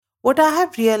What I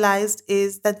have realized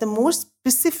is that the more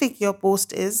specific your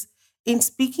post is in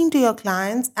speaking to your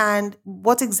clients and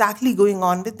what's exactly going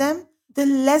on with them, the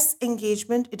less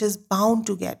engagement it is bound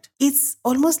to get. It's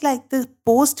almost like the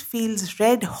post feels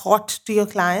red hot to your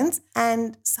clients,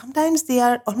 and sometimes they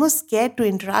are almost scared to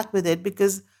interact with it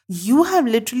because you have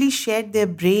literally shared their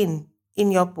brain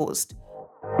in your post.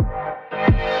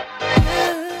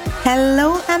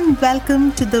 Hello and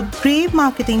welcome to the Brave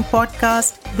Marketing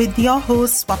Podcast with your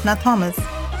host Swapna Thomas.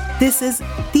 This is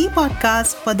the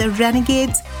podcast for the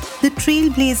renegades, the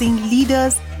trailblazing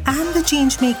leaders, and the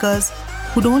change makers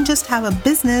who don't just have a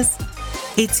business,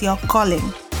 it's your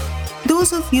calling.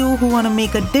 Those of you who want to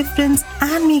make a difference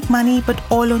and make money, but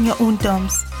all on your own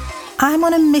terms. I'm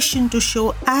on a mission to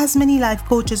show as many life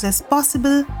coaches as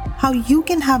possible how you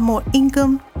can have more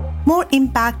income, more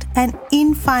impact, and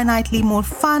infinitely more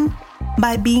fun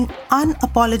by being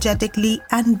unapologetically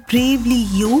and bravely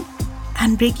you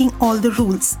and breaking all the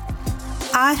rules.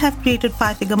 I have created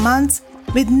 5-figure months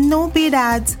with no paid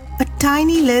ads, a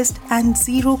tiny list, and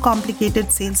zero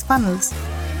complicated sales funnels.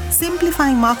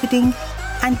 Simplifying marketing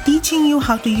and teaching you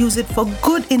how to use it for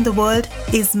good in the world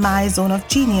is my zone of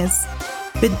genius.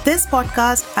 With this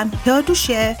podcast, I'm here to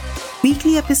share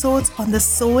weekly episodes on the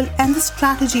soul and the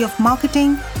strategy of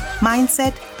marketing,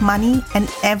 mindset, money, and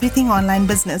everything online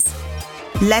business.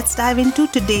 Let's dive into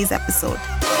today's episode.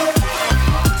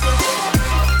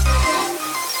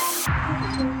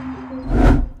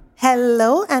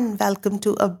 Hello and welcome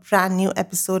to a brand new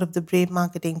episode of the Brave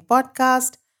Marketing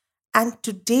Podcast. And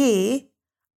today,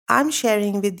 I'm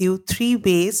sharing with you 3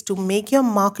 ways to make your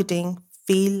marketing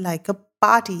feel like a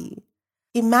party.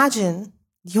 Imagine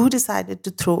you decided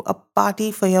to throw a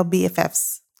party for your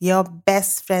BFFs, your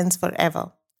best friends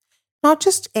forever. Not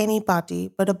just any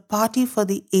party, but a party for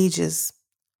the ages.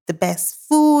 The best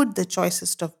food, the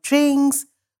choicest of drinks,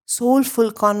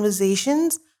 soulful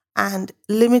conversations, and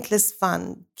limitless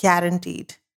fun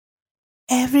guaranteed.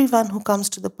 Everyone who comes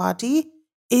to the party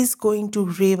is going to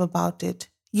rave about it.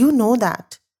 You know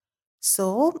that.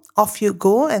 So off you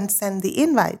go and send the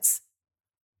invites.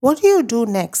 What do you do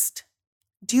next?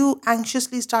 Do you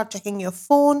anxiously start checking your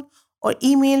phone or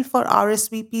email for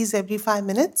RSVPs every 5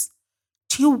 minutes?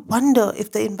 Do you wonder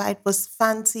if the invite was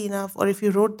fancy enough or if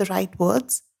you wrote the right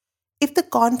words? If the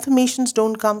confirmations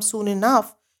don't come soon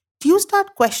enough, do you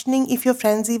start questioning if your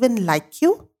friends even like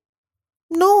you?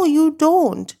 No, you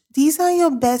don't. These are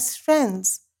your best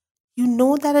friends. You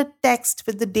know that a text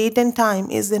with the date and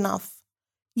time is enough.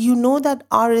 You know that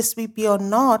RSVP or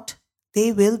not,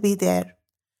 they will be there.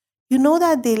 You know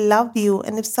that they love you,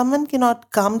 and if someone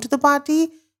cannot come to the party,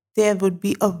 there would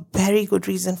be a very good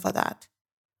reason for that.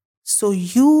 So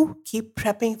you keep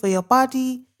prepping for your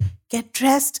party, get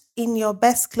dressed in your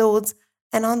best clothes,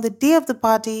 and on the day of the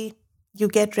party, you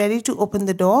get ready to open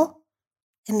the door,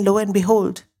 and lo and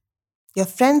behold, your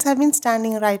friends have been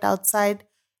standing right outside,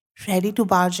 ready to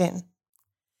barge in.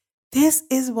 This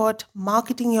is what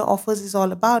marketing your offers is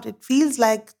all about. It feels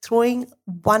like throwing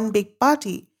one big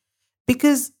party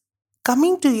because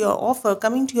coming to your offer,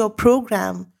 coming to your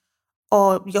program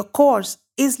or your course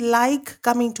is like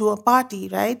coming to a party,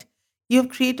 right? You've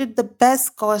created the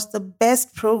best course, the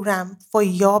best program for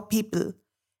your people.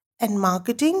 And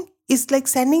marketing is like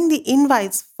sending the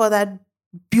invites for that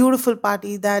beautiful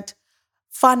party, that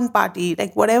fun party,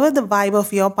 like whatever the vibe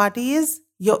of your party is,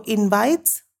 your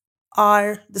invites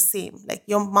are the same. Like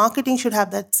your marketing should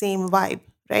have that same vibe,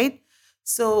 right?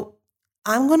 So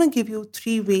I'm going to give you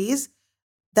 3 ways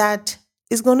that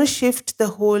is going to shift the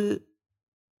whole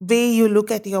way you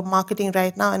look at your marketing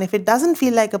right now. And if it doesn't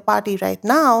feel like a party right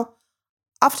now,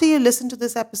 after you listen to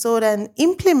this episode and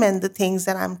implement the things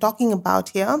that I'm talking about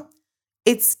here,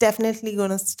 it's definitely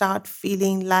going to start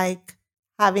feeling like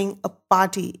having a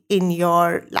party in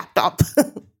your laptop.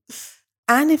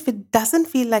 And if it doesn't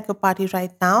feel like a party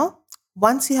right now,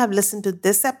 once you have listened to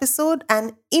this episode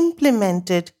and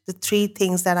implemented the 3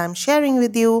 things that I'm sharing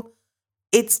with you,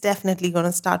 it's definitely going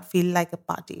to start feel like a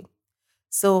party.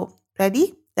 So,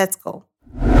 ready? Let's go.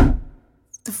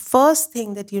 The first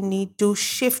thing that you need to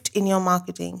shift in your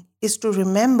marketing is to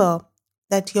remember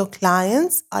that your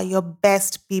clients are your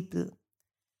best people.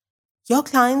 Your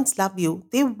clients love you.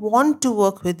 They want to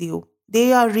work with you.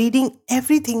 They are reading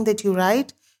everything that you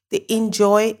write. They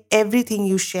enjoy everything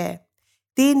you share.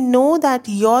 They know that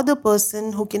you're the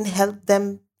person who can help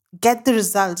them get the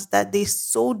results that they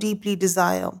so deeply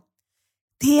desire.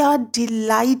 They are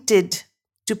delighted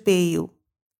to pay you.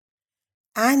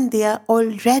 And they are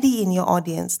already in your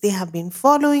audience. They have been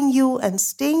following you and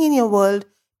staying in your world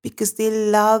because they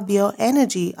love your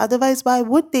energy. Otherwise, why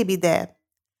would they be there?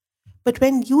 But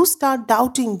when you start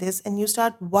doubting this and you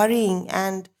start worrying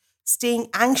and staying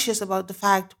anxious about the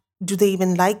fact, do they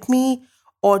even like me?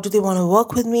 Or do they want to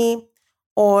work with me?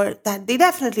 Or that they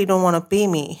definitely don't want to pay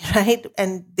me, right?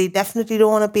 And they definitely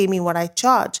don't want to pay me what I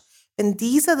charge. And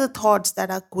these are the thoughts that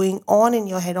are going on in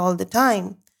your head all the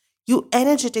time. You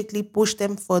energetically push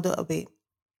them further away.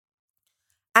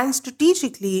 And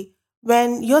strategically,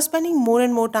 when you're spending more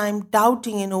and more time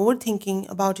doubting and overthinking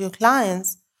about your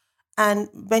clients, and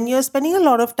when you're spending a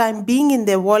lot of time being in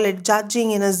their wallet,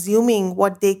 judging and assuming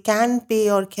what they can pay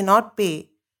or cannot pay,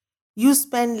 you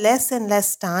spend less and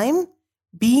less time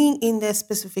being in their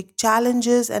specific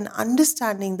challenges and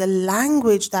understanding the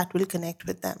language that will connect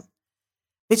with them,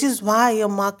 which is why your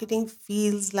marketing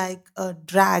feels like a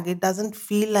drag. It doesn't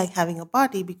feel like having a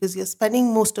party because you're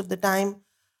spending most of the time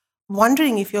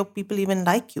wondering if your people even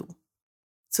like you.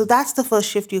 So that's the first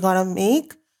shift you gotta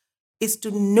make, is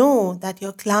to know that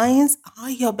your clients are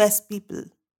your best people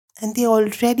and they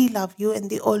already love you and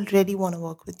they already want to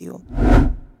work with you.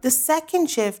 The second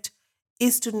shift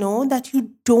is to know that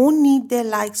you don't need their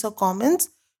likes or comments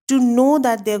to know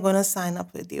that they're going to sign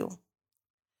up with you.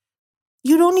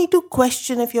 You don't need to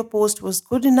question if your post was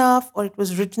good enough or it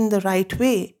was written the right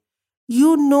way.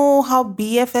 You know how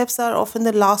BFFs are often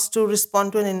the last to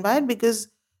respond to an invite because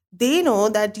they know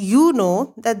that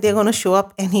they're going to show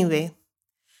up anyway.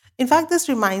 In fact, this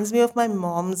reminds me of my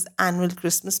mom's annual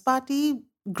Christmas party.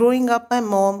 Growing up, my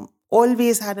mom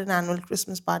always had an annual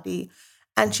Christmas party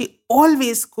and she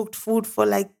always cooked food for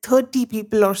like 30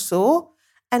 people or so.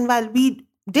 And while we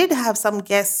did have some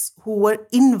guests who were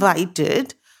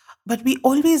invited, but we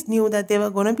always knew that there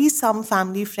were going to be some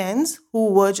family friends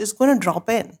who were just going to drop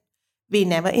in. We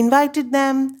never invited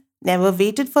them, never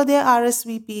waited for their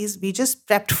RSVPs. We just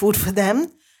prepped food for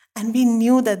them and we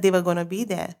knew that they were going to be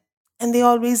there. And they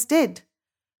always did.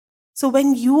 So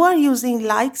when you are using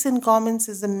likes and comments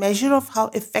as a measure of how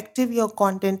effective your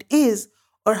content is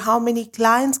or how many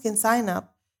clients can sign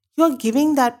up, you're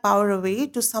giving that power away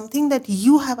to something that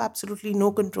you have absolutely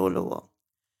no control over.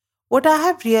 What I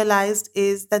have realized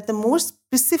is that the more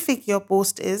specific your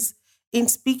post is in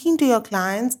speaking to your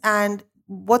clients and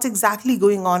what's exactly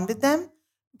going on with them,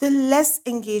 the less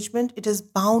engagement it is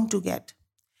bound to get.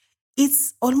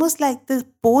 It's almost like the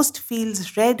post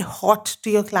feels red hot to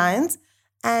your clients,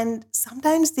 and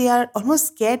sometimes they are almost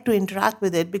scared to interact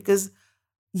with it because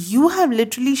you have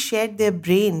literally shared their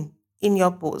brain in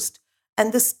your post,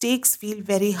 and the stakes feel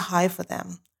very high for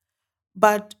them.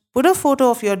 But put a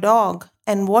photo of your dog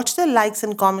and watch the likes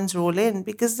and comments roll in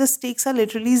because the stakes are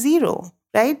literally zero,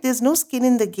 right? There's no skin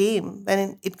in the game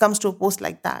when it comes to a post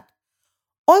like that.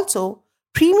 Also,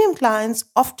 premium clients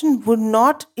often would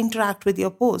not interact with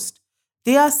your post.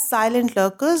 They are silent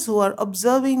lurkers who are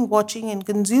observing, watching, and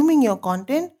consuming your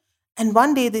content, and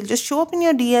one day they'll just show up in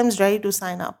your DMs ready to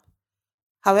sign up.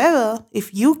 However,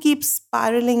 if you keep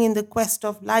spiraling in the quest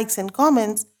of likes and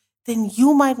comments, then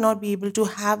you might not be able to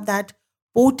have that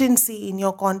potency in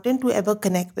your content to ever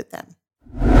connect with them.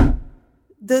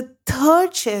 The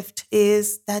third shift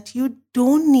is that you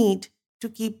don't need to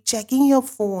keep checking your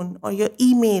phone or your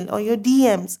email or your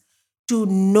DMs to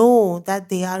know that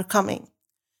they are coming.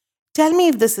 Tell me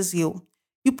if this is you.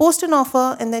 You post an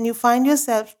offer and then you find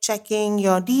yourself checking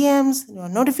your DMs, your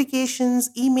notifications,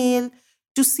 email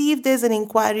to see if there's an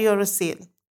inquiry or a sale.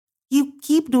 You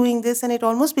keep doing this and it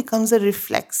almost becomes a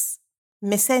reflex.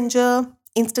 Messenger,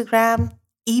 Instagram,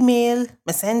 email,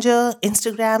 Messenger,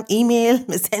 Instagram, email,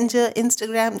 Messenger,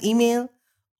 Instagram, email,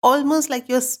 almost like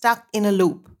you're stuck in a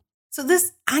loop. So,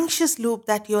 this anxious loop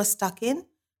that you're stuck in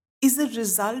is a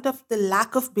result of the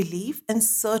lack of belief and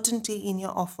certainty in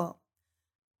your offer.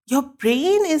 Your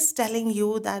brain is telling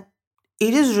you that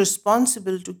it is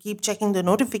responsible to keep checking the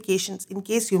notifications in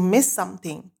case you miss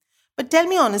something. But tell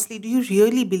me honestly, do you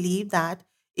really believe that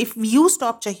if you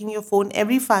stop checking your phone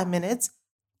every 5 minutes,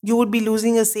 you would be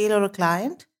losing a sale or a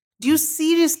client? Do you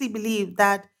seriously believe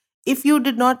that if you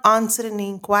did not answer an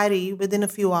inquiry within a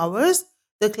few hours,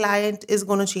 the client is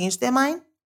going to change their mind?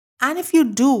 And if you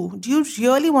do you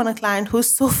really want a client who's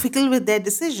so fickle with their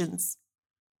decisions?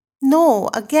 No,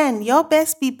 again, your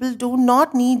best people do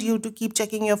not need you to keep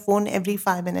checking your phone every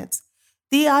 5 minutes.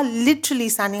 They are literally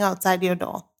standing outside your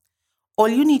door. All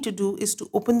you need to do is to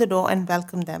open the door and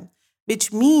welcome them,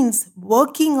 which means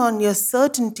working on your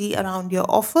certainty around your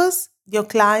offers, your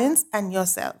clients, and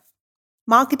yourself.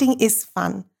 Marketing is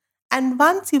fun. And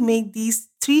once you make these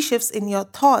three shifts in your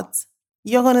thoughts,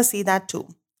 you're going to see that too.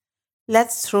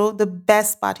 Let's throw the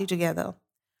best party together.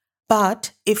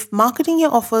 But if marketing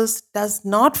your offers does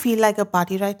not feel like a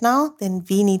party right now, then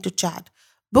we need to chat.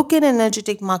 Book an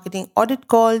energetic marketing audit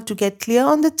call to get clear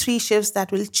on the three shifts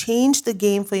that will change the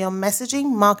game for your messaging,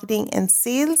 marketing, and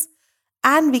sales.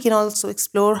 And we can also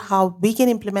explore how we can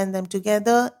implement them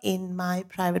together in my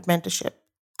private mentorship.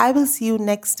 I will see you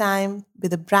next time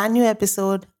with a brand new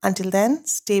episode. Until then,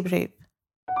 stay brave.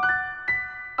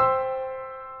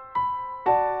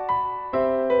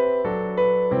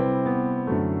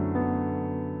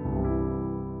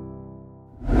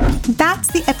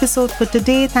 That's the episode for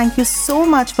today. Thank you so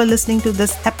much for listening to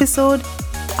this episode.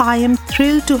 I am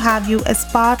thrilled to have you as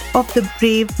part of the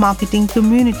Brave Marketing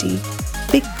community.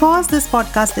 Because this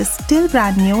podcast is still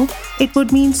brand new, it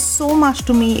would mean so much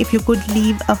to me if you could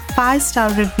leave a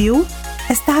 5-star review,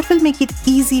 as that will make it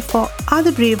easy for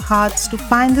other brave hearts to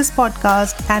find this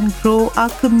podcast and grow our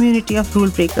community of rule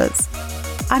breakers.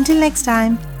 Until next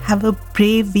time, have a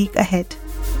brave week ahead.